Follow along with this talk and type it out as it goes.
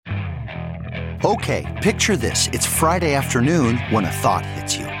Okay, picture this. It's Friday afternoon when a thought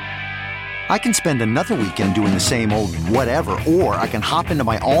hits you. I can spend another weekend doing the same old whatever, or I can hop into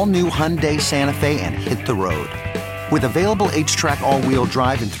my all-new Hyundai Santa Fe and hit the road. With available H-Track all-wheel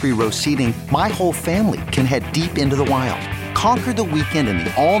drive and 3-row seating, my whole family can head deep into the wild. Conquer the weekend in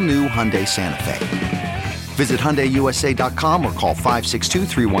the all-new Hyundai Santa Fe. Visit HyundaiUSA.com or call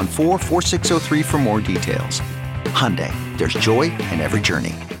 562-314-4603 for more details. Hyundai, there's joy in every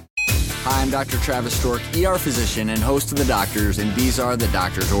journey. Hi, I'm Dr. Travis Stork, ER physician and host of The Doctors, and these are The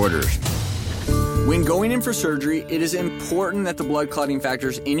Doctor's Orders. When going in for surgery, it is important that the blood clotting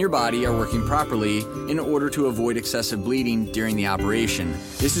factors in your body are working properly in order to avoid excessive bleeding during the operation.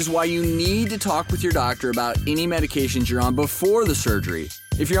 This is why you need to talk with your doctor about any medications you're on before the surgery.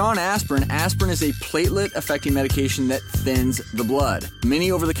 If you're on aspirin, aspirin is a platelet-affecting medication that thins the blood. Many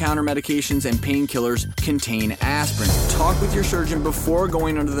over-the-counter medications and painkillers contain aspirin. Talk with your surgeon before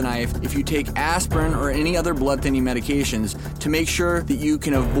going under the knife if you take aspirin or any other blood-thinning medications to make sure that you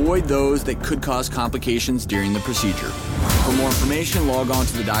can avoid those that could cause complications during the procedure. For more information, log on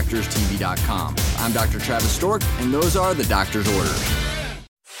to thedoctorstv.com. I'm Dr. Travis Stork, and those are The Doctor's Orders.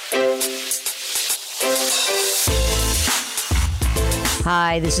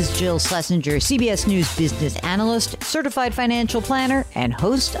 Hi, this is Jill Schlesinger, CBS News business analyst, certified financial planner, and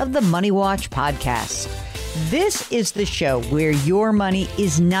host of the Money Watch podcast. This is the show where your money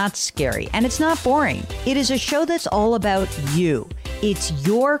is not scary and it's not boring. It is a show that's all about you. It's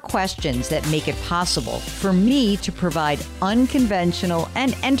your questions that make it possible for me to provide unconventional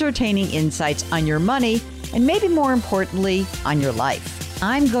and entertaining insights on your money and maybe more importantly, on your life.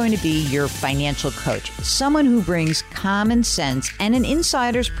 I'm going to be your financial coach, someone who brings common sense and an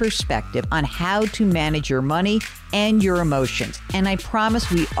insider's perspective on how to manage your money and your emotions. And I promise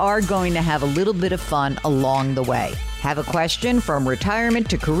we are going to have a little bit of fun along the way. Have a question from retirement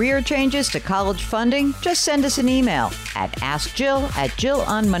to career changes to college funding? Just send us an email at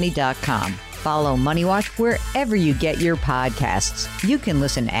askjill@jillonmoney.com. Follow Money Watch wherever you get your podcasts. You can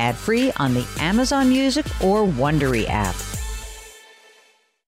listen ad-free on the Amazon Music or Wondery app.